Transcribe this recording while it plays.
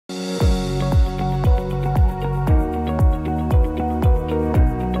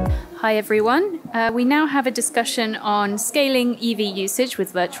Hi everyone. We now have a discussion on scaling EV usage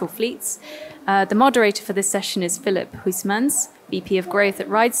with virtual fleets. The moderator for this session is Philippe Huysmans, VP of Growth at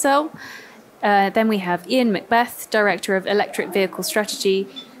Ridecell. Then we have Ian Macbeth, Director of Electric Vehicle Strategy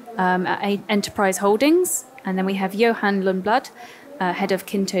at Enterprise Holdings. And then we have Johan Lundblad, Head of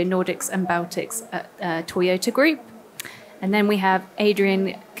Kinto Nordics and Baltics at Toyota Group. And then we have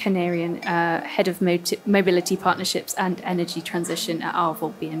Adrian Canarian, Head of Mobility Partnerships and Energy Transition at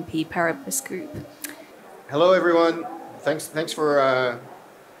Arval BNP Paribas Group. Hello, everyone. Thanks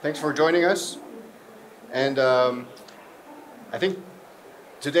for joining us. And I think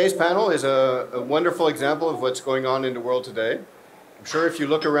today's panel is a wonderful example of what's going on in the world today. I'm sure if you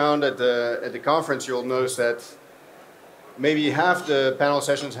look around at the conference, you'll notice that maybe half the panel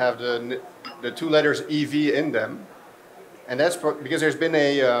sessions have the two letters EV in them. And that's because there's been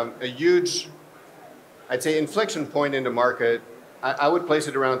a huge, I'd say, inflection point in the market. I would place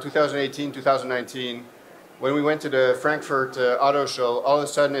it around 2018, 2019. When we went to the Frankfurt Auto Show, all of a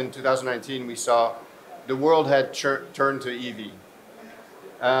sudden in 2019, we saw the world had turned to EV.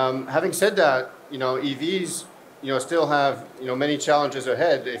 Having said that, EVs, still have, many challenges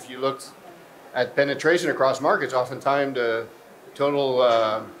ahead. If you looked at penetration across markets, oftentimes the total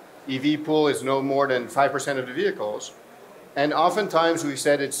EV pool is no more than 5% of the vehicles. And oftentimes we've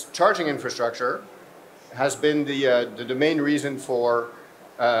said its charging infrastructure has been the main reason for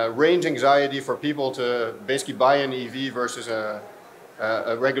range anxiety for people to basically buy an EV versus a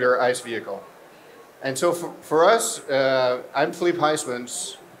regular ICE vehicle. And so for us, I'm Philippe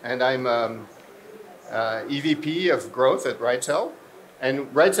Huysmans, and I'm EVP of Growth at Ridecell.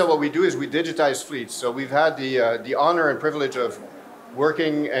 And Ridecell, what we do is we digitize fleets. So we've had the honor and privilege of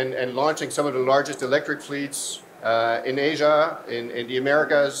working and launching some of the largest electric fleets in Asia, in the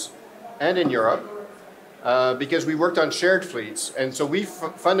Americas, and in Europe, because we worked on shared fleets. And so we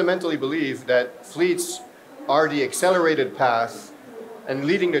fundamentally believe that fleets are the accelerated path and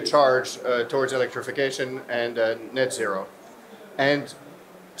leading the charge towards electrification and net zero. And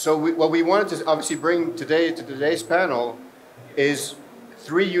so what we wanted to obviously bring today to today's panel is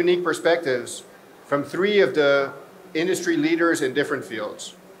three unique perspectives from three of the industry leaders in different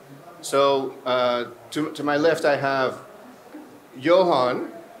fields. So to my left, I have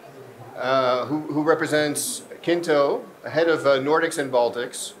Johan, who represents Kinto, head of Nordics and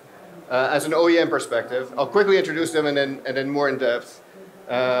Baltics, as an OEM perspective. I'll quickly introduce them and then more in depth.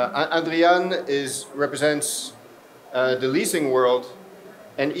 Adrian represents the leasing world,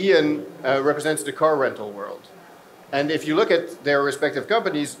 and Ian represents the car rental world. And if you look at their respective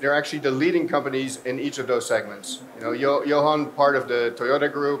companies, they're actually the leading companies in each of those segments. Johan, part of the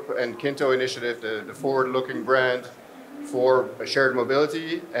Toyota Group and Kinto Initiative, the forward-looking brand for shared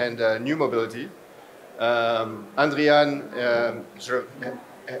mobility and new mobility. Adrian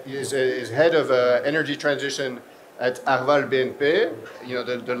is head of energy transition at Arval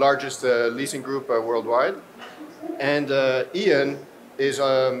BNP, the largest leasing group worldwide. And Ian is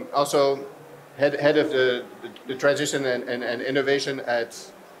also head of the transition and innovation at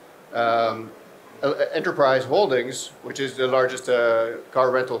Enterprise Holdings, which is the largest car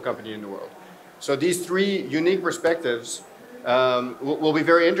rental company in the world. So these three unique perspectives will be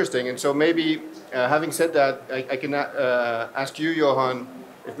very interesting. And so maybe, having said that, I can ask you, Johan,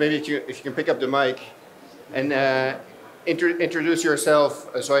 if you can pick up the mic and introduce yourself.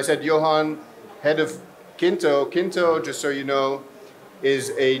 So I said Johan, head of Kinto. Kinto, just so you know,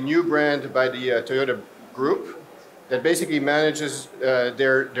 is a new brand by the Toyota Group that basically manages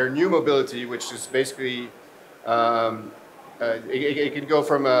their new mobility, which is basically, it can go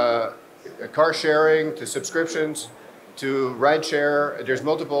from car sharing to subscriptions to ride share. There's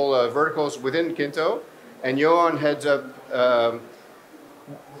multiple verticals within Kinto, and Johan heads up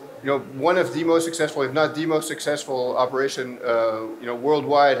one of the most successful, if not the most successful operation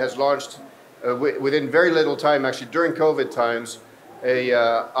worldwide, has launched within very little time, actually during COVID times, a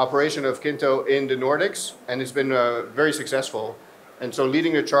operation of Kinto in the Nordics, and it's been very successful. And so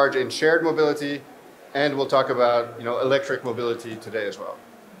leading the charge in shared mobility, and we'll talk about electric mobility today as well.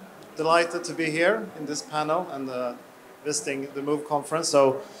 Delighted to be here in this panel and visiting the MOVE conference.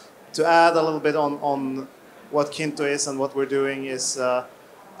 So to add a little bit on what Kinto is and what we're doing is, to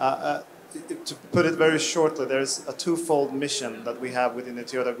put it very shortly, there's a twofold mission that we have within the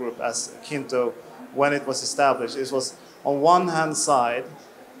Toyota Group as Kinto when it was established. It was, on one hand side,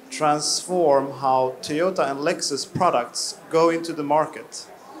 transform how Toyota and Lexus products go into the market.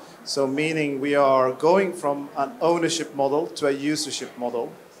 So meaning we are going from an ownership model to a usership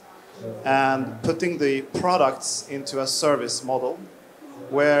model and putting the products into a service model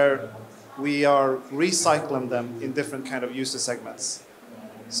where we are recycling them in different kind of user segments.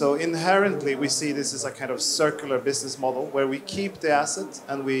 So inherently, we see this as a kind of circular business model where we keep the assets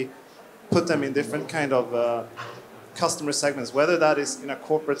and we put them in different kind of customer segments, whether that is in a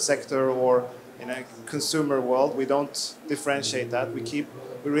corporate sector or in a consumer world. We don't differentiate that. We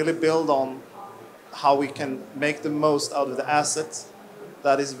really build on how we can make the most out of the assets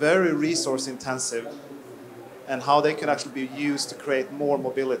that is very resource intensive and how they can actually be used to create more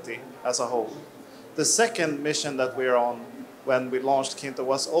mobility as a whole. The second mission that we're on when we launched Kinto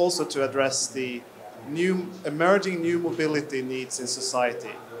was also to address the emerging new mobility needs in society,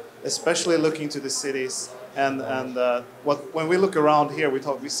 especially looking to the cities. When we look around here,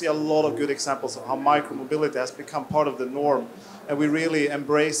 we see a lot of good examples of how micromobility has become part of the norm, and we really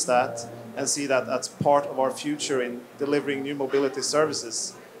embrace that and see that that's part of our future in delivering new mobility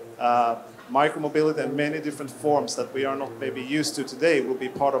services. Micromobility in many different forms that we are not maybe used to today will be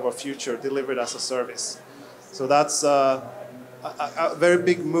part of our future delivered as a service. So that's a very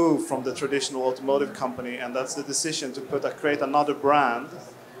big move from the traditional automotive company, and that's the decision to create another brand,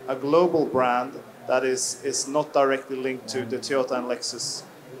 a global brand that is not directly linked to the Toyota and Lexus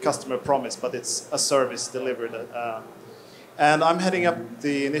customer promise, but it's a service delivered. And I'm heading up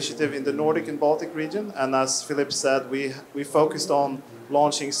the initiative in the Nordic and Baltic region, and as Philippe said, we focused on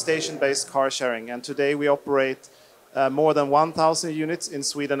launching station-based car sharing, and today we operate more than 1,000 units in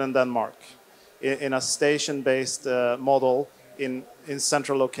Sweden and Denmark in a station-based model in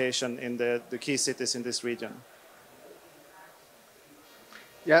central location in the key cities in this region.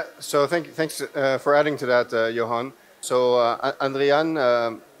 Yeah, so thanks for adding to that, Johan. So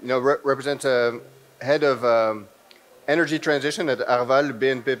Andrian, represents a head of energy transition at Arval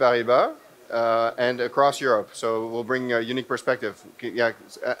BNP Paribas and across Europe. So we'll bring a unique perspective. Yeah,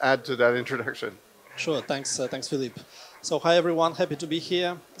 add to that introduction. Sure, thanks Philippe. So hi everyone, happy to be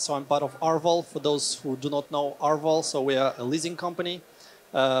here. So I'm part of Arval, for those who do not know Arval. So we are a leasing company.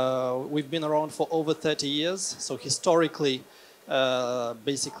 We've been around for over 30 years. So historically,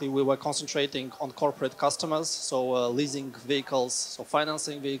 basically we were concentrating on corporate customers, so leasing vehicles, so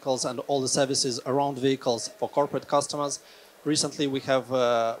financing vehicles and all the services around vehicles for corporate customers. Recently we have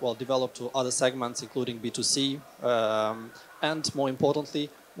developed to other segments, including B2C, and more importantly,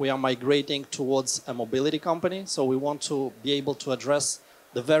 we are migrating towards a mobility company. So we want to be able to address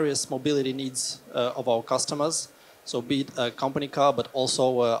the various mobility needs of our customers. So be it a company car, but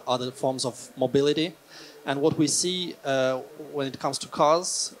also other forms of mobility. And what we see when it comes to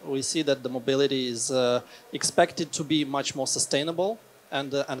cars, we see that the mobility is expected to be much more sustainable,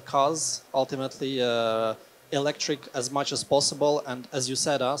 and cars ultimately electric as much as possible. And as you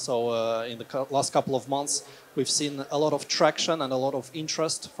said, in the last couple of months, we've seen a lot of traction and a lot of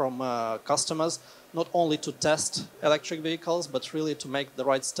interest from customers, not only to test electric vehicles, but really to make the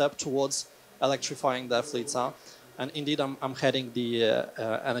right step towards electrifying their fleets. And indeed, I'm heading the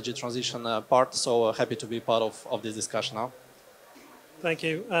energy transition part, so happy to be part of this discussion now. Thank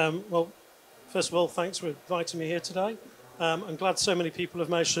you. Well, first of all, thanks for inviting me here today. I'm glad so many people have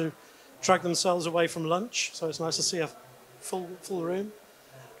managed to drag themselves away from lunch, so it's nice to see a full room.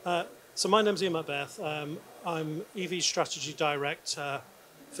 So my name's Ian Macbeth. I'm EV Strategy Director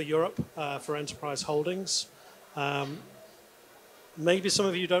for Europe for Enterprise Holdings. Maybe some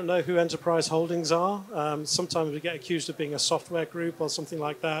of you don't know who Enterprise Holdings are. Sometimes we get accused of being a software group or something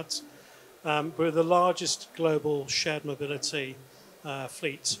like that. We're the largest global shared mobility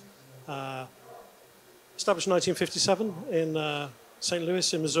fleet. Established in 1957 in St.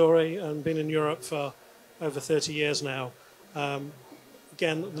 Louis in Missouri, and been in Europe for over 30 years now.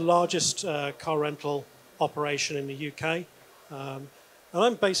 Again, the largest car rental operation in the UK. And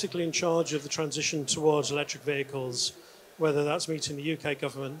I'm basically in charge of the transition towards electric vehicles, whether that's meeting the UK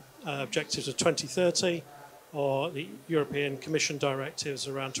government objectives of 2030 or the European Commission directives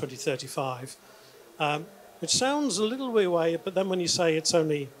around 2035. Which sounds a little way away, but then when you say it's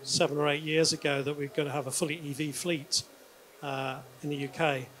only 7 or 8 years ago that we're going to have a fully EV fleet in the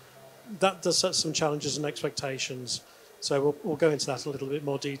UK, that does set some challenges and expectations. So we'll go into that in a little bit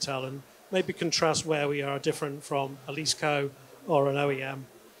more detail and maybe contrast where we are different from a lease co or an OEM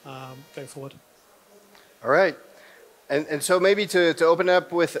going forward. All right. And so maybe to open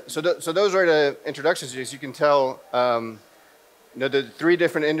up with, so those are the introductions. As you can tell, the three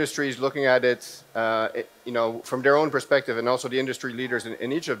different industries looking at it, from their own perspective, and also the industry leaders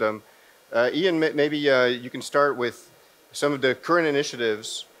in each of them. Ian, maybe you can start with some of the current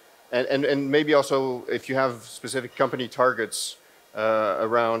initiatives, and maybe also if you have specific company targets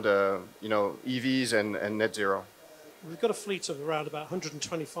around EVs and net zero. We've got a fleet of around about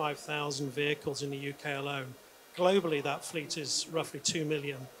 125,000 vehicles in the UK alone. Globally, that fleet is roughly 2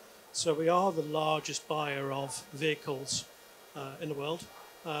 million. So we are the largest buyer of vehicles in the world.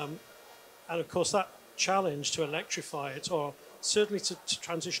 And of course, that challenge to electrify it, or certainly to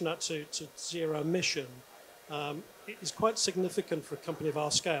transition that to zero emission, is quite significant for a company of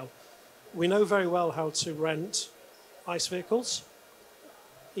our scale. We know very well how to rent ICE vehicles.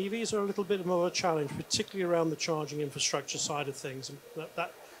 EVs are a little bit more of a challenge, particularly around the charging infrastructure side of things. And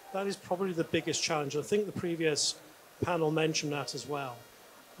that is probably the biggest challenge. I think the previous panel mentioned that as well.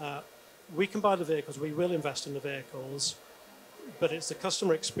 We can buy the vehicles, we will invest in the vehicles, but it's the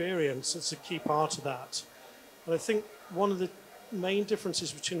customer experience that's a key part of that. And I think one of the main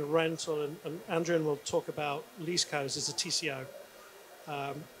differences between a rental, and Andrew will talk about lease codes, is the TCO.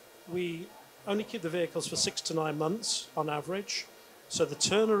 We only keep the vehicles for 6 to 9 months on average, so the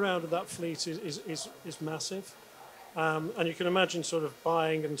turnaround of that fleet is massive. And you can imagine sort of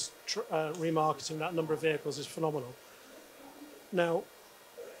buying and remarketing that number of vehicles is phenomenal. Now,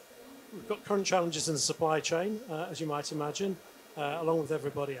 we've got current challenges in the supply chain, as you might imagine, along with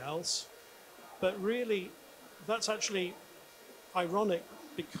everybody else. But really, that's actually ironic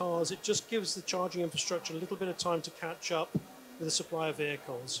because it just gives the charging infrastructure a little bit of time to catch up with the supply of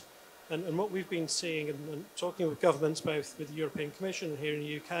vehicles. And what we've been seeing and talking with governments, both with the European Commission and here in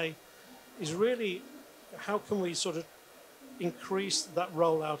the UK, is really how can we sort of increase that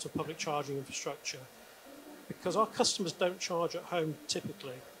rollout of public charging infrastructure? Because our customers don't charge at home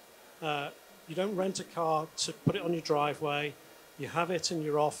typically. You don't rent a car to put it on your driveway. You have it in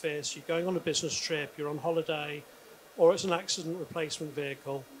your office. You're going on a business trip. You're on holiday, or it's an accident replacement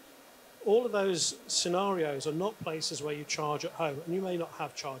vehicle. All of those scenarios are not places where you charge at home, and you may not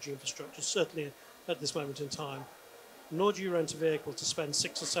have charging infrastructure, certainly at this moment in time. Nor do you rent a vehicle to spend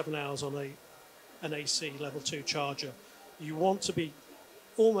 6 or 7 hours on an AC level 2 charger. You want to be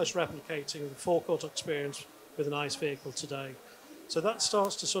almost replicating the forecourt experience with an ICE vehicle today. So that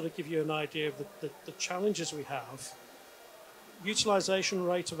starts to sort of give you an idea of the challenges we have. Utilization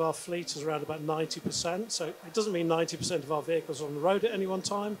rate of our fleet is around about 90%. So it doesn't mean 90% of our vehicles are on the road at any one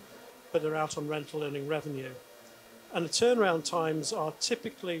time, but they're out on rental earning revenue. And the turnaround times are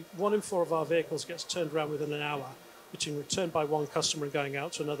typically 1 in 4 of our vehicles gets turned around within an hour, between returned by one customer and going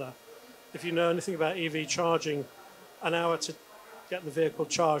out to another. If you know anything about EV charging, an hour to get the vehicle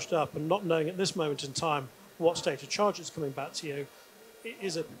charged up and not knowing at this moment in time what state of charge is coming back to you, it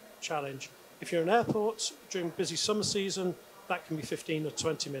is a challenge. If you're in airports during busy summer season, that can be 15 or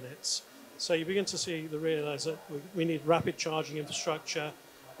 20 minutes. So you begin to realize that we need rapid charging infrastructure.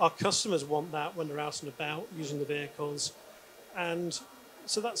 Our customers want that when they're out and about using the vehicles. And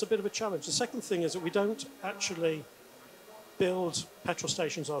so that's a bit of a challenge. The second thing is that we don't actually build petrol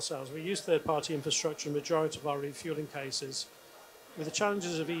stations ourselves. We use third-party infrastructure in the majority of our refueling cases. With the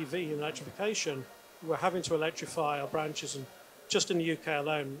challenges of EV and electrification, we're having to electrify our branches, and just in the UK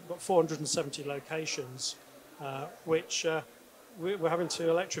alone, we've got 470 locations, which we're having to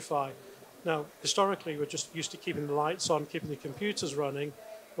electrify. Now, historically, we're just used to keeping the lights on, keeping the computers running.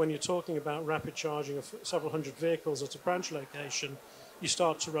 When you're talking about rapid charging of several hundred vehicles at a branch location, you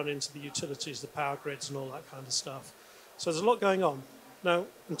start to run into the utilities, the power grids, and all that kind of stuff. So there's a lot going on. Now,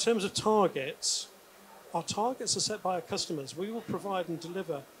 in terms of targets, our targets are set by our customers. We will provide and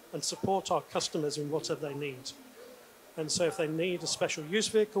deliver and support our customers in whatever they need. And so if they need a special use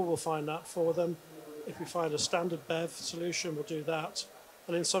vehicle, we'll find that for them. If we find a standard BEV solution, we'll do that.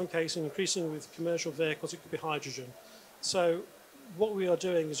 And in some cases, increasingly with commercial vehicles, it could be hydrogen. So what we are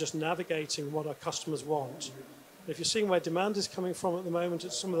doing is just navigating what our customers want. If you're seeing where demand is coming from at the moment,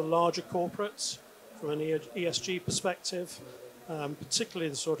 it's some of the larger corporates from an ESG perspective, particularly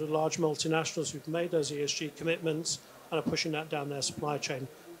the sort of large multinationals who've made those ESG commitments and are pushing that down their supply chain.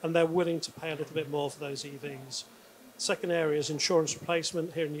 And they're willing to pay a little bit more for those EVs. Second area is insurance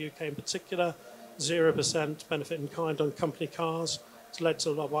replacement here in the UK in particular. 0% benefit in kind on company cars. It's led to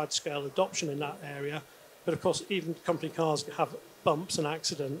a lot of wide-scale adoption in that area. But of course, even company cars have bumps and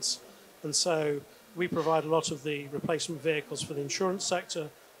accidents. And so we provide a lot of the replacement vehicles for the insurance sector,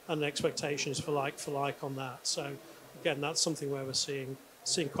 and the expectation is for like on that. So again, that's something where we're seeing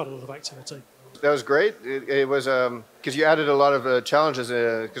quite a lot of activity. That was great. It was because you added a lot of challenges.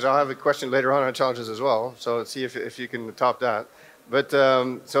 Because I'll have a question later on challenges as well. So let's see if you can top that. But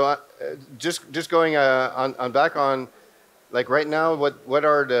just going on back on, like right now, what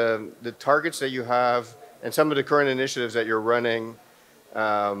are the targets that you have and some of the current initiatives that you're running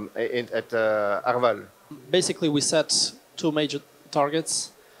at Arval? Basically, we set 2 major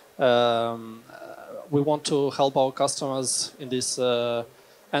targets. We want to help our customers in this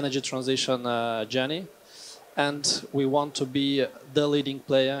energy transition journey, and we want to be the leading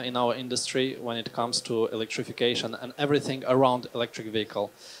player in our industry when it comes to electrification and everything around electric vehicle.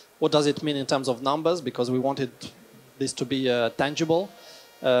 What does it mean in terms of numbers? Because we wanted this to be tangible.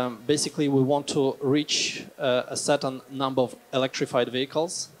 Basically, we want to reach a certain number of electrified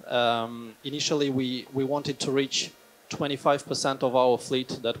vehicles. Initially, we wanted to reach 25% of our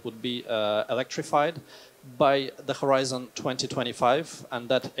fleet that would be electrified by the horizon 2025, and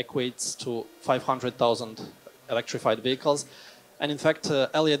that equates to 500,000 electrified vehicles. And in fact,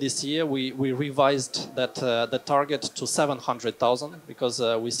 earlier this year, we revised that the target to 700,000 because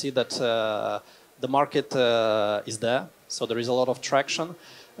we see that the market is there, so there is a lot of traction.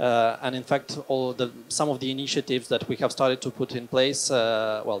 And in fact, some of the initiatives that we have started to put in place,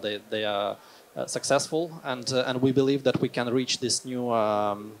 well, they are successful, and we believe that we can reach this new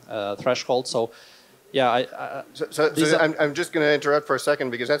threshold. So, yeah, I'm just going to interrupt for a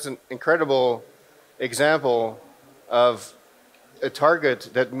second because that's an incredible example of a target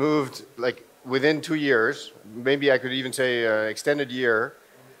that moved like within 2 years, maybe I could even say extended year,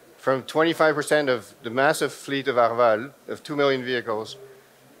 from 25% of the massive fleet of Arval, of 2 million vehicles,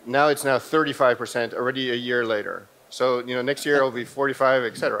 now it's now 35% already a year later. So, next year it'll be 45,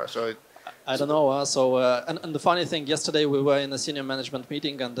 etc. So I don't know. And the funny thing, yesterday we were in a senior management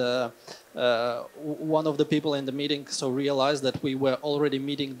meeting, and one of the people in the meeting realized that we were already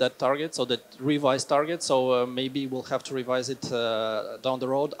meeting that target, so that revised target. So maybe we'll have to revise it down the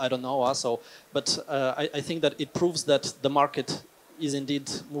road. I don't know. But I think that it proves that the market is indeed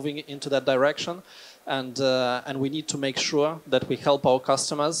moving into that direction. And we need to make sure that we help our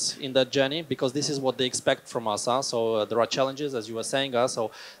customers in that journey, because this is what they expect from us. So there are challenges, as you were saying.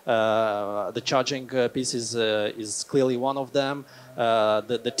 The charging piece is clearly one of them.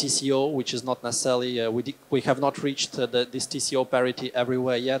 The TCO, which is not necessarily, we have not reached this TCO parity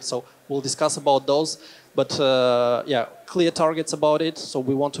everywhere yet. So we'll discuss about those. But yeah, clear targets about it. So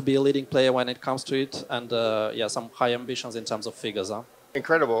we want to be a leading player when it comes to it, and yeah, some high ambitions in terms of figures.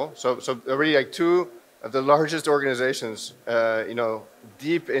 Incredible. So already like two of the largest organizations,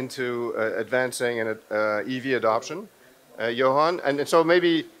 deep into advancing and EV adoption. Johan, and so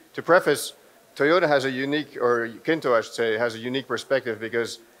maybe to preface, Toyota has a unique, or Kinto I should say, has a unique perspective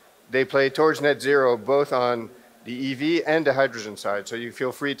because they play towards net zero both on the EV and the hydrogen side. So you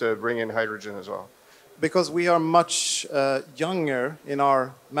feel free to bring in hydrogen as well. Because we are much younger in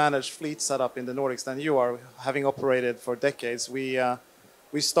our managed fleet setup in the Nordics than you are, having operated for decades.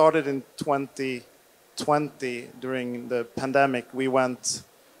 We started in 2020 during the pandemic. We went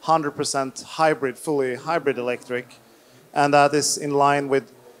 100% hybrid, fully hybrid electric, and that is in line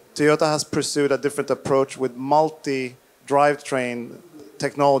with Toyota has pursued a different approach with multi-drivetrain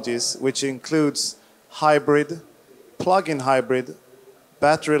technologies, which includes hybrid, plug-in hybrid,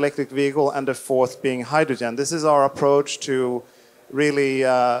 battery electric vehicle, and the fourth being hydrogen. This is our approach to really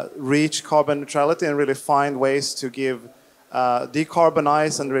reach carbon neutrality and really find ways to give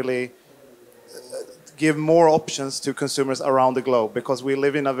decarbonize and really give more options to consumers around the globe, because we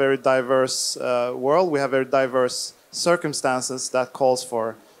live in a very diverse world. We have very diverse circumstances that calls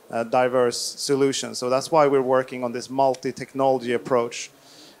for diverse solutions. So that's why we're working on this multi-technology approach.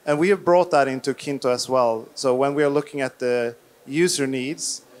 And we have brought that into Kinto as well. So when we are looking at the user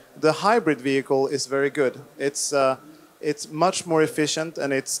needs, the hybrid vehicle is very good. It's much more efficient,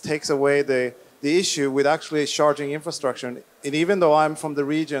 and it takes away the issue with actually charging infrastructure. And even though I'm from the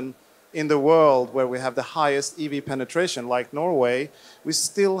region in the world where we have the highest EV penetration, like Norway, we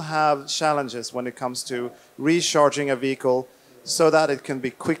still have challenges when it comes to recharging a vehicle so that it can be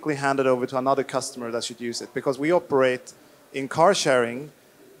quickly handed over to another customer that should use it. Because we operate in car sharing,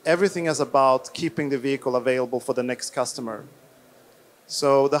 everything is about keeping the vehicle available for the next customer.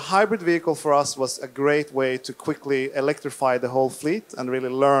 So the hybrid vehicle for us was a great way to quickly electrify the whole fleet and really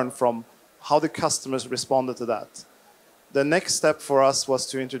learn from how the customers responded to that. The next step for us was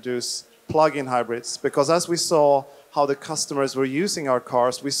to introduce plug-in hybrids, because as we saw how the customers were using our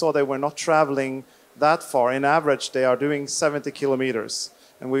cars, we saw they were not traveling that far. In average, they are doing 70 kilometers.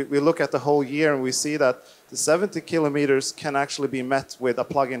 And we look at the whole year and we see that the 70 kilometers can actually be met with a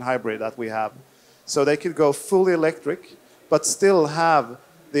plug-in hybrid that we have. So they could go fully electric, but still have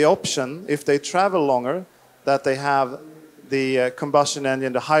the option, if they travel longer, that they have the combustion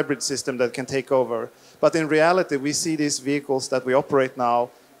engine, the hybrid system that can take over. But in reality, we see these vehicles that we operate now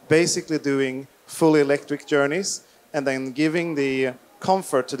basically doing fully electric journeys and then giving the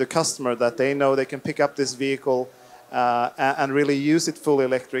comfort to the customer that they know they can pick up this vehicle and really use it fully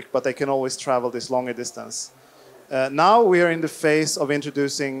electric, but they can always travel this longer distance. Now we are in the phase of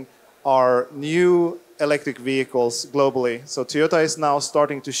introducing our new electric vehicles globally. So Toyota is now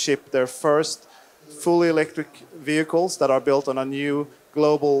starting to ship their first fully electric vehicles that are built on a new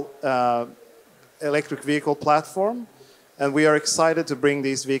global electric vehicle platform. And we are excited to bring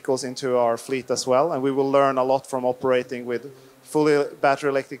these vehicles into our fleet as well. And we will learn a lot from operating with fully battery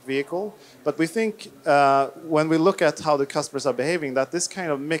electric vehicle. But we think when we look at how the customers are behaving, that this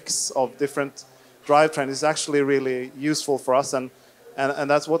kind of mix of different drivetrains is actually really useful for us, and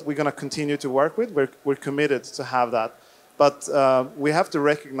that's what we're going to continue to work with. We're committed to have that. But we have to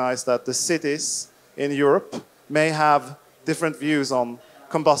recognize that the cities in Europe may have different views on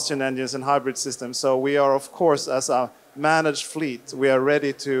combustion engines and hybrid systems. So we are, of course, as a managed fleet, we are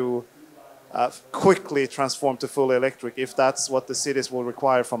ready to quickly transform to fully electric if that's what the cities will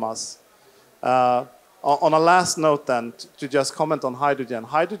require from us. On a last note then, to just comment on hydrogen.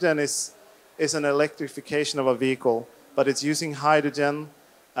 Hydrogen is an electrification of a vehicle, but it's using hydrogen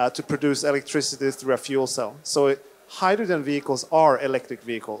to produce electricity through a fuel cell. So hydrogen vehicles are electric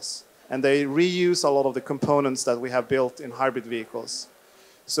vehicles, and they reuse a lot of the components that we have built in hybrid vehicles.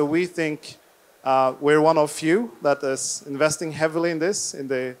 So we think we're one of few that is investing heavily in this, in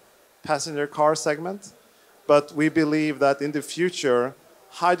the passenger car segment. But we believe that in the future,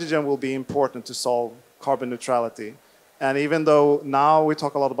 hydrogen will be important to solve carbon neutrality. And even though now we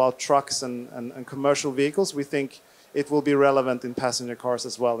talk a lot about trucks and commercial vehicles, we think it will be relevant in passenger cars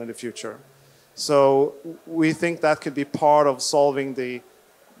as well in the future. So we think that could be part of solving the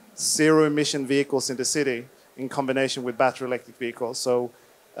zero emission vehicles in the city in combination with battery electric vehicles. So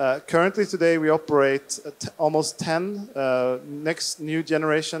currently today we operate almost 10 next new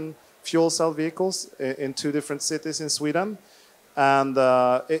generation fuel cell vehicles in 2 different cities in Sweden. And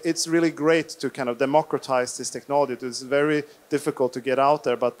it's really great to kind of democratize this technology. It's very difficult to get out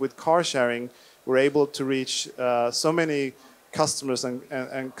there, but with car sharing, we're able to reach so many customers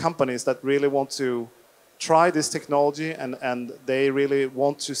and companies that really want to try this technology, and they really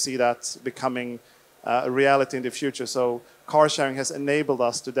want to see that becoming a reality in the future. So car sharing has enabled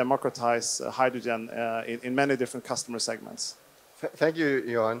us to democratize hydrogen in many different customer segments. Thank you,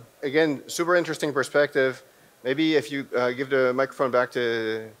 Johan. Again, super interesting perspective. Maybe if you give the microphone back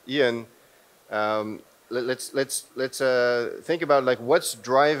to Ian, let's think about like what's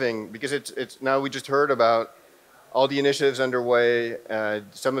driving, because it's now we just heard about all the initiatives underway,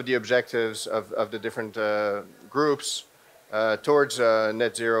 some of the objectives of the different groups towards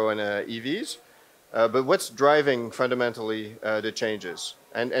net zero and EVs. But what's driving fundamentally the changes?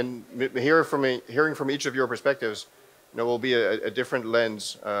 And hearing from each of your perspectives, will be a different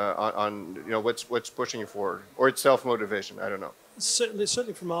lens on what's pushing you forward, or it's self-motivation. I don't know.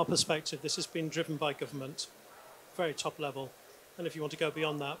 Certainly from our perspective, this has been driven by government, very top level, and if you want to go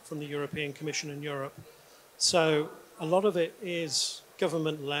beyond that, from the European Commission in Europe. So a lot of it is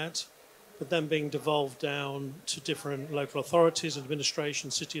government-led, but then being devolved down to different local authorities,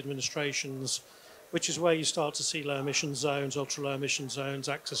 administrations, city administrations, which is where you start to see low emission zones, ultra low emission zones,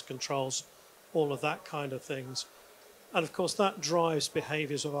 access controls, all of that kind of things. And of course, that drives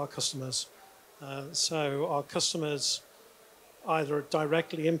behaviors of our customers. So our customers either are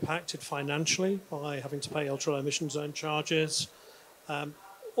directly impacted financially by having to pay ultra low emission zone charges,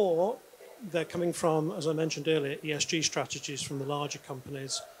 or they're coming from, as I mentioned earlier, ESG strategies from the larger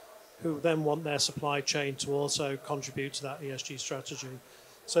companies who then want their supply chain to also contribute to that ESG strategy.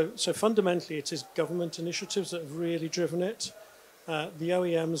 So fundamentally, it is government initiatives that have really driven it. The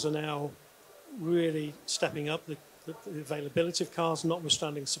OEMs are now really stepping up the availability of cars,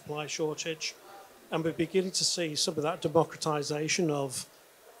 notwithstanding supply shortage. And we're beginning to see some of that democratization of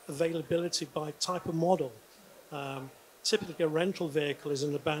availability by type of model. Typically, a rental vehicle is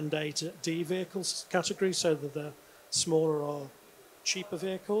in the Band A to D vehicles category, so that they're smaller or cheaper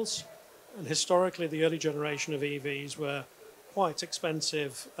vehicles. And historically, the early generation of EVs were quite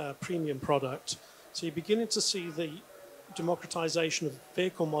expensive premium product. So you're beginning to see the democratization of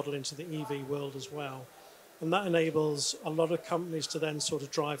vehicle model into the EV world as well. And that enables a lot of companies to then sort of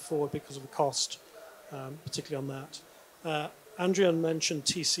drive forward because of the cost, particularly on that. Andrea mentioned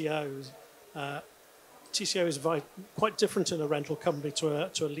TCOs. TCO is quite different in a rental company to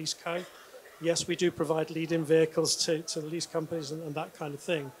a lease co. Yes, we do provide lead-in vehicles to the lease companies and that kind of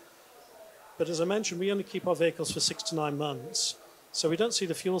thing. But as I mentioned, we only keep our vehicles for 6 to 9 months. So we don't see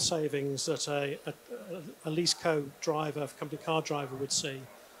the fuel savings that a lease co driver, company car driver would see.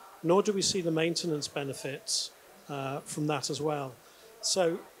 Nor do we see the maintenance benefits from that as well.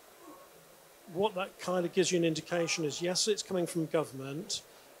 So what that kind of gives you an indication is, yes, it's coming from government.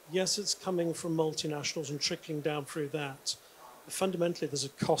 Yes, it's coming from multinationals and trickling down through that. But fundamentally, there's a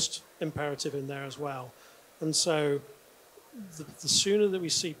cost imperative in there as well. And so the sooner that we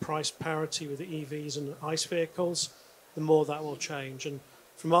see price parity with the EVs and ICE vehicles, the more that will change. And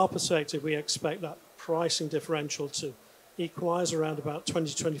from our perspective, we expect that pricing differential to equalize around about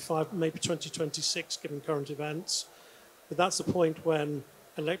 2025, maybe 2026, given current events. But that's the point when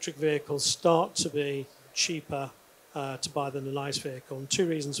electric vehicles start to be cheaper to buy than an ICE vehicle. And two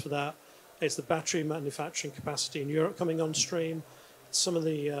reasons for that. It's the battery manufacturing capacity in Europe coming on stream, some of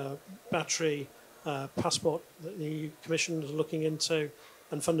the battery passport that the EU Commission is looking into,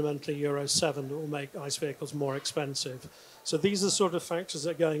 and fundamentally Euro 7 that will make ICE vehicles more expensive. So these are the sort of factors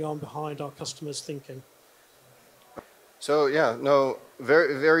that are going on behind our customers' thinking. So yeah, no,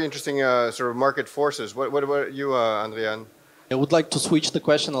 very, very interesting sort of market forces. What about you, Andrian? I would like to switch the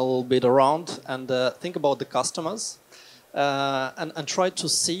question a little bit around and think about the customers and try to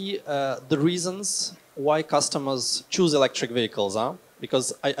see the reasons why customers choose electric vehicles.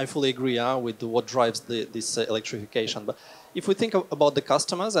 Because I fully agree with what drives this electrification. But if we think about the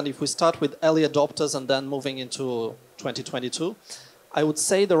customers and if we start with early adopters and then moving into 2022, I would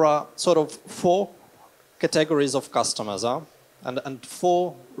say there are sort of 4 categories of customers and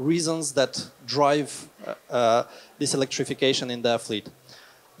 4 reasons that drive this electrification in their fleet.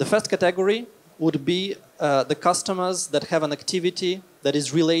 The first category would be the customers that have an activity that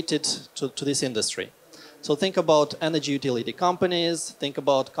is related to this industry. So think about energy utility companies, think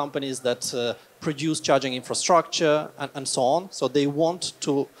about companies that produce charging infrastructure and so on. So they want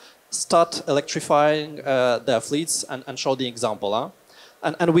to start electrifying their fleets and show the example.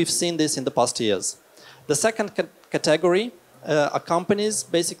 And we've seen this in the past years. The second category are companies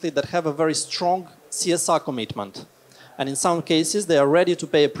basically that have a very strong CSR commitment. And in some cases, they are ready to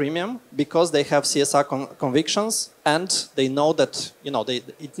pay a premium because they have CSR convictions and they know that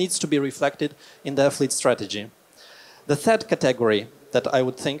it needs to be reflected in their fleet strategy. The third category that I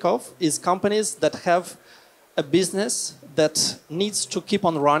would think of is companies that have a business that needs to keep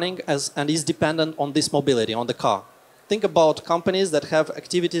on running and is dependent on this mobility, on the car. Think about companies that have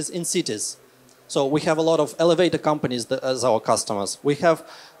activities in cities. So we have a lot of elevator companies as our customers. We have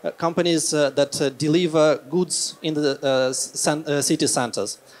companies that deliver goods in the city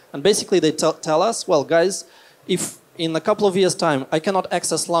centers. And basically they tell us, well, guys, if in a couple of years' time I cannot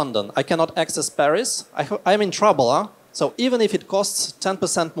access London, I cannot access Paris, I'm in trouble. So even if it costs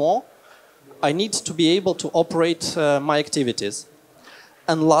 10% more, I need to be able to operate my activities.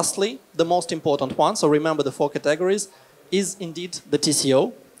 And lastly, the most important one, so remember the 4 categories, is indeed the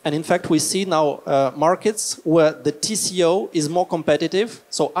TCO. And in fact, we see now markets where the TCO is more competitive.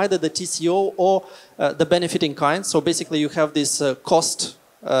 So either the TCO or the benefit in kind. So basically you have this cost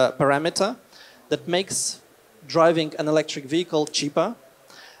parameter that makes driving an electric vehicle cheaper.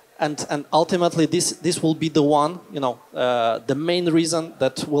 And ultimately this will be the one, the main reason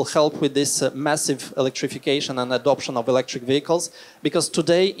that will help with this massive electrification and adoption of electric vehicles. Because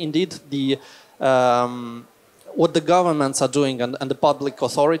today, indeed, what the governments are doing and the public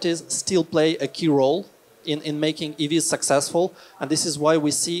authorities still play a key role in making EVs successful. And this is why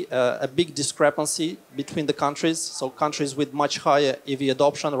we see a big discrepancy between the countries. So countries with much higher EV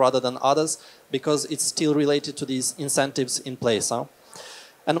adoption rather than others, because it's still related to these incentives in place.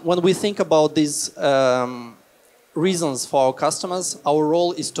 And when we think about these reasons for our customers, our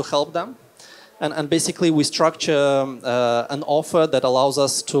role is to help them. And basically we structure an offer that allows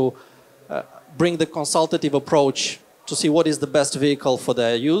us to bring the consultative approach to see what is the best vehicle for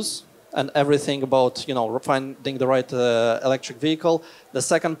their use and everything about finding the right electric vehicle. The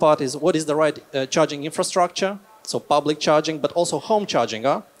second part is what is the right charging infrastructure, so public charging, but also home charging.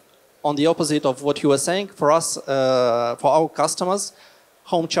 On the opposite of what you were saying, for us, for our customers,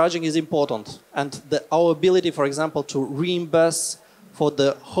 home charging is important. And our ability, for example, to reimburse for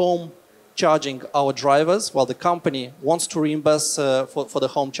the home charging our drivers, while the company wants to reimburse for the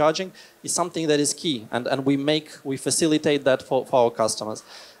home charging, is something that is key. And we facilitate that for our customers.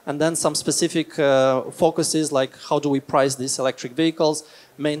 And then some specific focuses like how do we price these electric vehicles.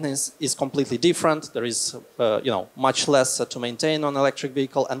 Maintenance is completely different. There is much less to maintain on an electric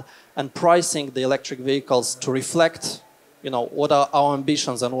vehicle, and pricing the electric vehicles to reflect what are our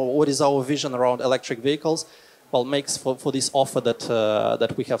ambitions and what is our vision around electric vehicles, well, makes for this offer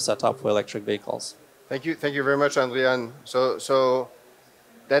that we have set up for electric vehicles. Thank you very much, Andrian. So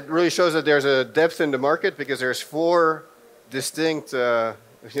that really shows that there's a depth in the market, because there's 4 distinct,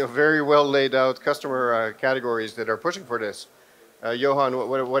 very well laid out customer categories that are pushing for this. Johan,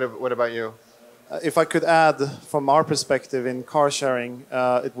 what about you? If I could add from our perspective in car sharing,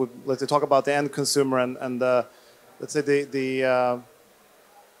 let's talk about the end consumer and let's say the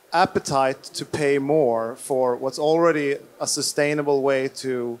appetite to pay more for what's already a sustainable way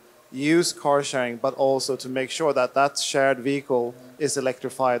to use car sharing, but also to make sure that that shared vehicle is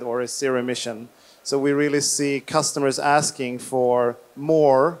electrified or is zero emission. So we really see customers asking for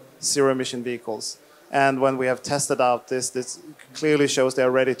more zero emission vehicles. And when we have tested out this clearly shows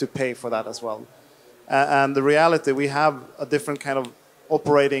they're ready to pay for that as well. And the reality, we have a different kind of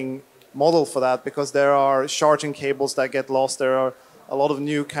operating model for that, because there are charging cables that get lost. There are a lot of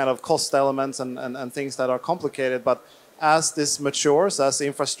new kind of cost elements and things that are complicated. But as this matures, as the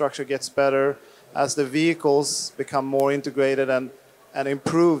infrastructure gets better, as the vehicles become more integrated and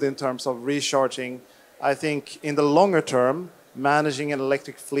improved in terms of recharging, I think in the longer term, managing an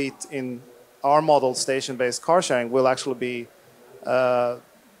electric fleet in our model, station-based car sharing, will actually be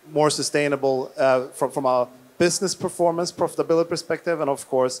more sustainable from a business performance, profitability perspective, and of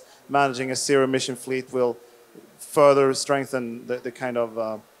course, managing a zero-emission fleet will further strengthen the kind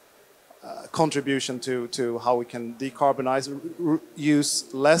of contribution to how we can decarbonize,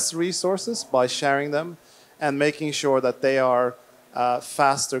 use less resources by sharing them, and making sure that they are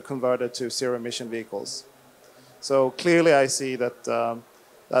faster converted to zero-emission vehicles. So clearly, I see that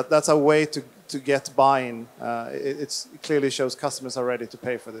that's a way to get buy-in. It clearly shows customers are ready to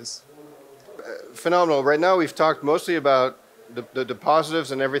pay for this. Phenomenal. Right now, we've talked mostly about the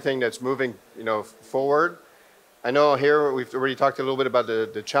positives and everything that's moving, forward. I know here we've already talked a little bit about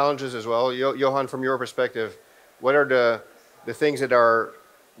the challenges as well. Johan, from your perspective, what are the things that are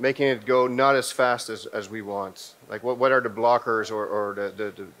making it go not as fast as we want? Like what are the blockers or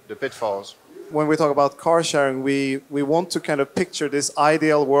the pitfalls? When we talk about car sharing, we want to kind of picture this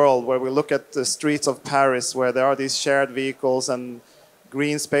ideal world where we look at the streets of Paris where there are these shared vehicles and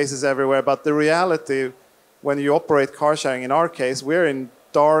green spaces everywhere. But the reality, when you operate car sharing, in our case, we're in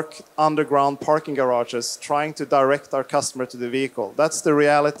dark underground parking garages trying to direct our customer to the vehicle. That's the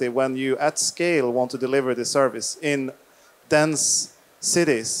reality when you, at scale, want to deliver the service. In dense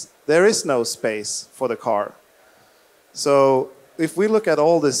cities, there is no space for the car. So if we look at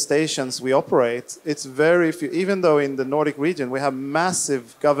all the stations we operate, it's very few. Even though in the Nordic region we have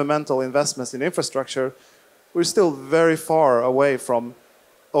massive governmental investments in infrastructure, we're still very far away from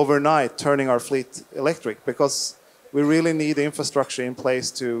overnight turning our fleet electric, because we really need the infrastructure in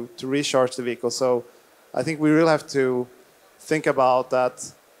place to recharge the vehicle. So I think we really have to think about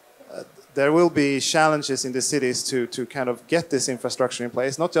that. There will be challenges in the cities to kind of get this infrastructure in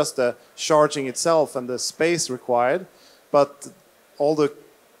place, not just the charging itself and the space required, but all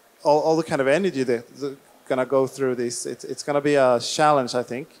the kind of energy that's going to go through this. It's going to be a challenge, I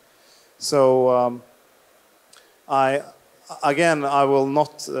think. So I will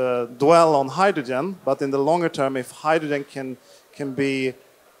not dwell on hydrogen, but in the longer term, if hydrogen can be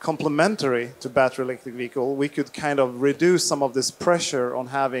complementary to battery electric vehicle, we could kind of reduce some of this pressure on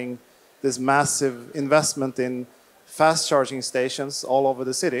having this massive investment in fast charging stations all over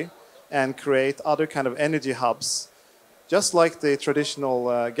the city and create other kind of energy hubs. Just like the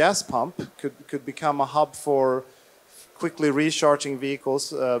traditional gas pump could become a hub for quickly recharging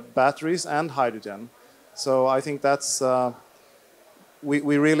vehicles, batteries and hydrogen. So I think that's,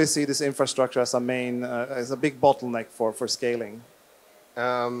 we really see this infrastructure as as a big bottleneck for scaling.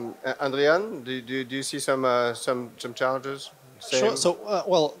 Andrian, do you see some challenges? Same? Sure. So,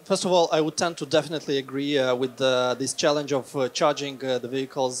 well, first of all, I would tend to definitely agree with this challenge of charging the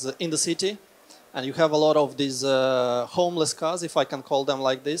vehicles in the city. And you have a lot of these homeless cars, if I can call them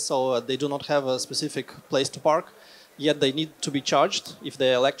like this. So they do not have a specific place to park, yet they need to be charged if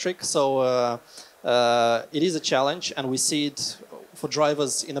they're electric. So it is a challenge, and we see it for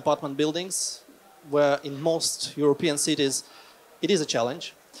drivers in apartment buildings, where in most European cities it is a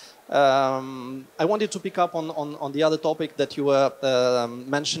challenge. I wanted to pick up on the other topic that you were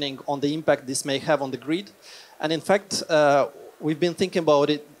mentioning on the impact this may have on the grid. And in fact, we've been thinking about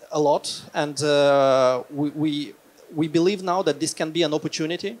it a lot, and we believe now that this can be an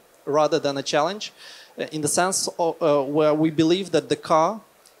opportunity rather than a challenge, in the sense of, where we believe that the car,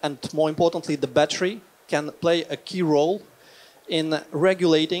 and more importantly the battery, can play a key role in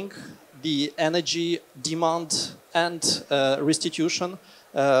regulating the energy demand and restitution,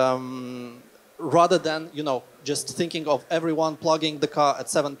 rather than just thinking of everyone plugging the car at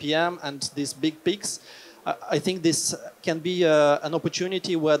 7 p.m. and these big peaks. I think this can be an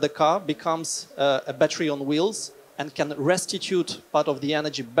opportunity where the car becomes a battery on wheels and can restitute part of the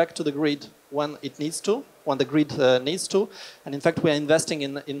energy back to the grid when it needs to, when the grid needs to. And in fact, we are investing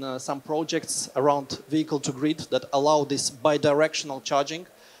in some projects around vehicle-to-grid that allow this bidirectional charging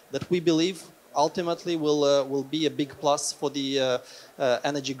that we believe ultimately will be a big plus for the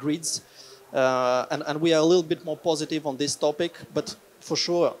energy grids. And we are a little bit more positive on this topic, but for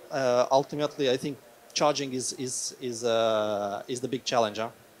sure, ultimately, I think charging is the big challenge. Huh?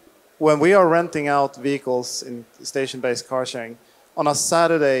 When we are renting out vehicles in station-based car sharing, on a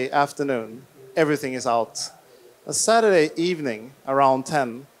Saturday afternoon, everything is out. A Saturday evening, around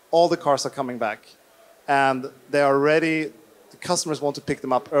 10, all the cars are coming back. And they are ready. The customers want to pick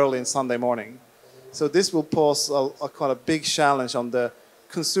them up early on Sunday morning. So this will pose a kind of big challenge on the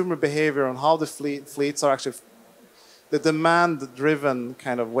consumer behavior on how the fleets are actually the demand-driven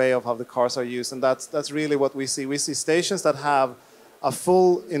kind of way of how the cars are used, and that's really what we see. We see stations that have a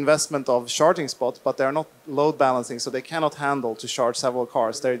full investment of charging spots, but they're not load balancing, so they cannot handle to charge several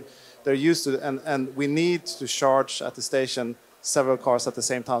cars. They're used to, and we need to charge at the station several cars at the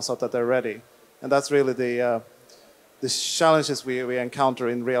same time so that they're ready. And that's really the challenges we encounter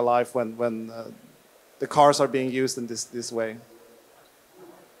in real life when the cars are being used in this way.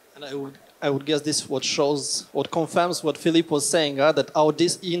 And I would guess this what confirms what Philippe was saying, that how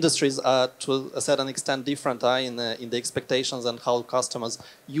these industries are to a certain extent different in the expectations and how customers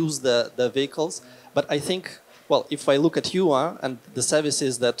use the vehicles. But I think, well, if I look at you and the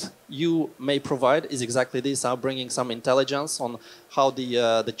services that you may provide is exactly this, bringing some intelligence on how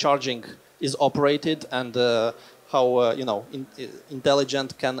the charging is operated and how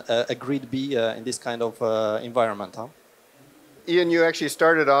intelligent can a grid be in this kind of environment. Ian, you actually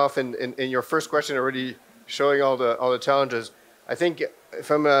started off in your first question already showing all the challenges. I think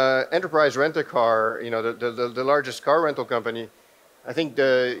from enterprise rent-a-car, the largest car rental company, I think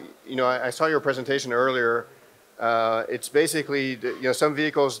I saw your presentation earlier. It's basically some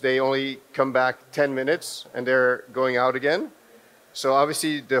vehicles, they only come back 10 minutes and they're going out again. So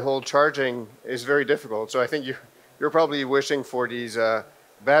obviously the whole charging is very difficult. So I think you're probably wishing for these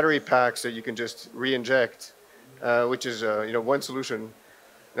battery packs that you can just re-inject. Which is one solution.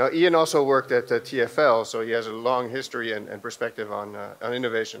 Now, Ian also worked at TfL, so he has a long history and perspective on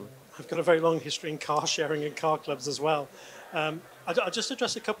innovation. I've got a very long history in car sharing and car clubs as well. I'll just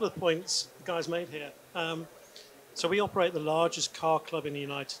address a couple of points the guys made here. So we operate the largest car club in the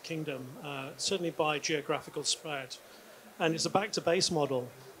United Kingdom, certainly by geographical spread. And it's a back-to-base model.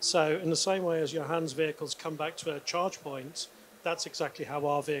 So in the same way as Johan's vehicles come back to a charge point, that's exactly how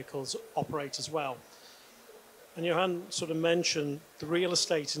our vehicles operate as well. And Johan sort of mentioned the real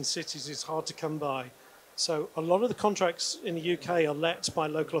estate in cities is hard to come by. So a lot of the contracts in the UK are let by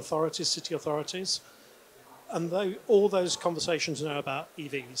local authorities, city authorities. And all those conversations are now about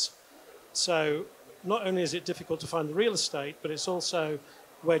EVs. So not only is it difficult to find the real estate, but it's also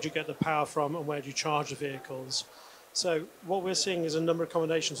where do you get the power from and where do you charge the vehicles. So what we're seeing is a number of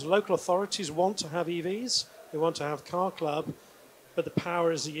combinations. Local authorities want to have EVs, they want to have car club, but the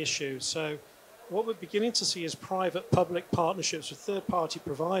power is the issue. So what we're beginning to see is private-public partnerships with third-party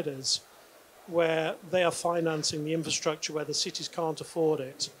providers where they are financing the infrastructure where the cities can't afford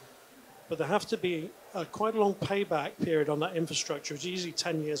it. But there have to be quite a long payback period on that infrastructure. It's usually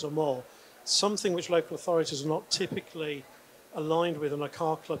 10 years or more, something which local authorities are not typically aligned with on a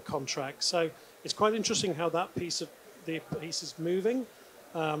car club contract. So it's quite interesting how that piece is moving.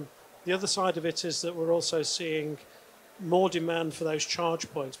 The other side of it is that we're also seeing more demand for those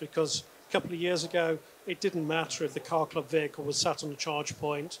charge points because a couple of years ago, it didn't matter if the car club vehicle was sat on a charge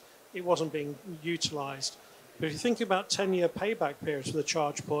point. It wasn't being utilised. But if you think about 10-year payback periods for the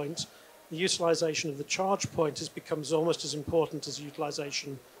charge point, the utilisation of the charge point becomes almost as important as the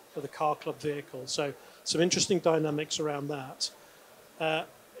utilisation of the car club vehicle. So some interesting dynamics around that.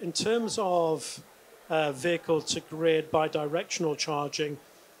 In terms of vehicle-to-grid bidirectional charging,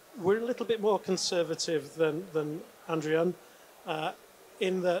 we're a little bit more conservative than Andrian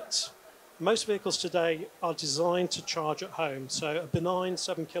in that most vehicles today are designed to charge at home. So a benign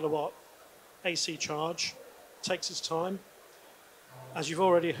 7 kilowatt AC charge takes its time. As you've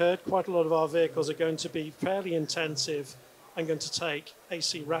already heard, quite a lot of our vehicles are going to be fairly intensive and going to take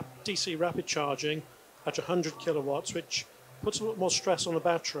DC rapid charging at 100 kilowatts, which puts a lot more stress on the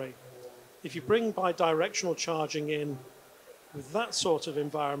battery. If you bring bidirectional charging in with that sort of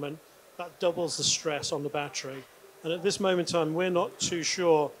environment, that doubles the stress on the battery. And at this moment in time, we're not too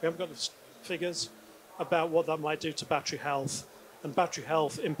sure, we haven't got the figures about what that might do to battery health. And battery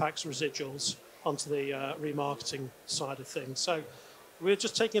health impacts residuals onto the remarketing side of things. So we're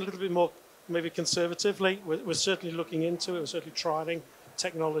just taking a little bit more, maybe conservatively. We're certainly looking into it, we're certainly trialing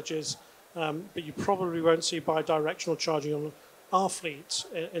technologies, but you probably won't see bidirectional charging on our fleet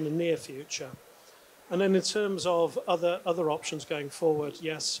in the near future. And then in terms of other options going forward,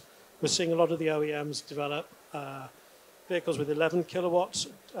 yes, we're seeing a lot of the OEMs develop vehicles with 11 kilowatts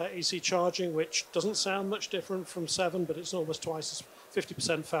AC charging, which doesn't sound much different from 7, but it's almost twice as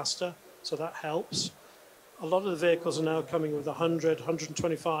 50% faster, so that helps. A lot of the vehicles are now coming with 100,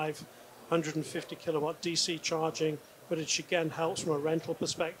 125, 150 kilowatt DC charging, which again helps from a rental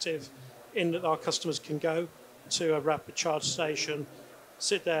perspective in that our customers can go to a rapid charge station,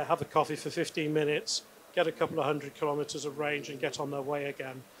 sit there, have a coffee for 15 minutes, get a couple of 100 kilometers of range and get on their way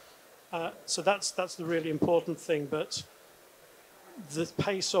again. So that's the really important thing, but the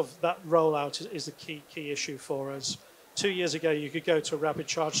pace of that rollout is the key issue for us. 2 years ago, you could go to a rapid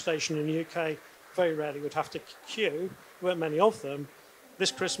charge station in the UK, very rarely would have to queue. There weren't many of them.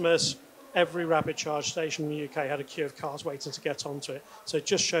 This Christmas, every rapid charge station in the UK had a queue of cars waiting to get onto it. So it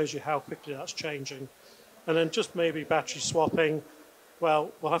just shows you how quickly that's changing. And then just maybe battery swapping.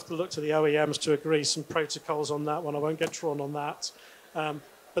 Well, we'll have to look to the OEMs to agree some protocols on that one. I won't get drawn on that.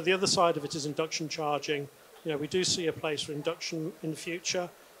 But the other side of it is induction charging. You know, we do see a place for induction in the future.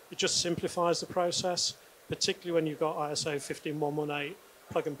 It just simplifies the process, particularly when you've got ISO 15118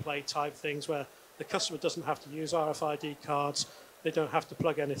 plug-and-play type things where the customer doesn't have to use RFID cards. They don't have to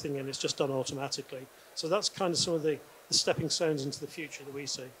plug anything in. It's just done automatically. So that's kind of some of the stepping stones into the future that we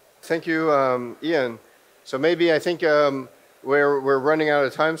see. Thank you, Ian. So maybe I think we're running out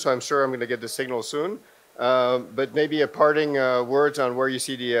of time, so I'm sure I'm going to get the signal soon. But maybe a parting words on where you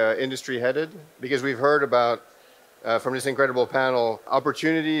see the industry headed, because we've heard about, from this incredible panel,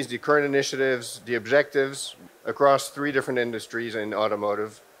 opportunities, the current initiatives, the objectives across 3 different industries in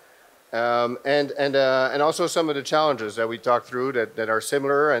automotive, and also some of the challenges that we talked through that are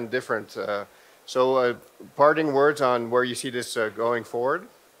similar and different. So parting words on where you see this going forward?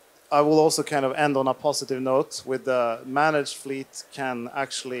 I will also kind of end on a positive note with the managed fleet can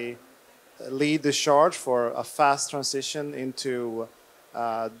actually lead the charge for a fast transition into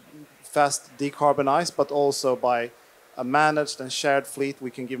fast decarbonize, but also by a managed and shared fleet,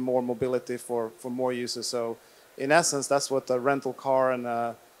 we can give more mobility for more users. So in essence, that's what the rental car and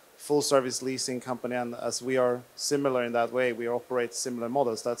a full service leasing company, and as we are similar in that way, we operate similar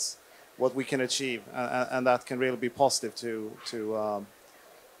models. That's what we can achieve, and that can really be positive to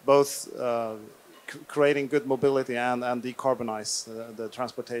both creating good mobility and decarbonize the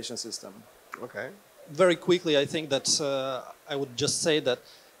transportation system. Okay. Very quickly, I think that I would just say that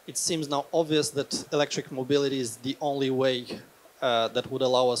it seems now obvious that electric mobility is the only way that would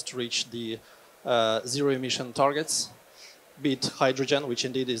allow us to reach the zero emission targets, be it hydrogen, which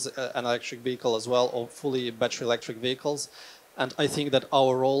indeed is an electric vehicle as well, or fully battery electric vehicles. And I think that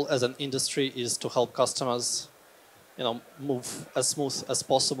our role as an industry is to help customers, you know, move as smooth as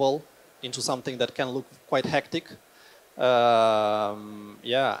possible into something that can look quite hectic.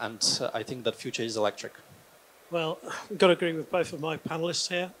 Yeah, and I think that future is electric. Well, I've got to agree with both of my panelists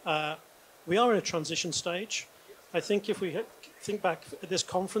here. We are in a transition stage. I think if we think back at this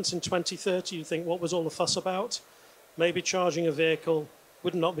conference in 2030, you think, what was all the fuss about? Maybe charging a vehicle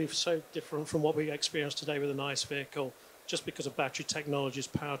would not be so different from what we experience today with an ICE vehicle, just because of battery technologies,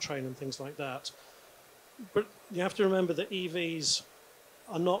 powertrain and things like that. But you have to remember that EVs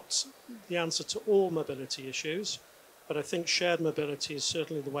are not the answer to all mobility issues, but I think shared mobility is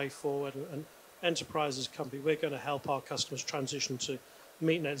certainly the way forward, and enterprises company, we're going to help our customers transition to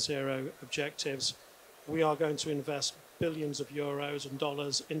meet net zero objectives. We are going to invest billions of euros and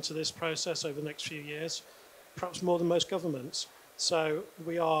dollars into this process over the next few years, perhaps more than most governments. So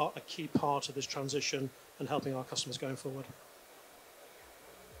we are a key part of this transition and helping our customers going forward.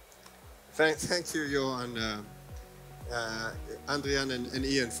 Thank you, Johan, Andrian and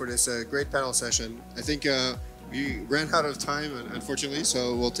Ian for this great panel session. I think we ran out of time, unfortunately,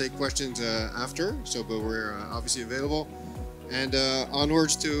 so we'll take questions after, but we're obviously available. And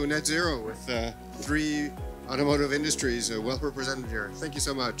onwards to net zero with 3 automotive industries well represented here. Thank you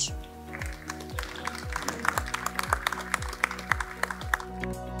so much.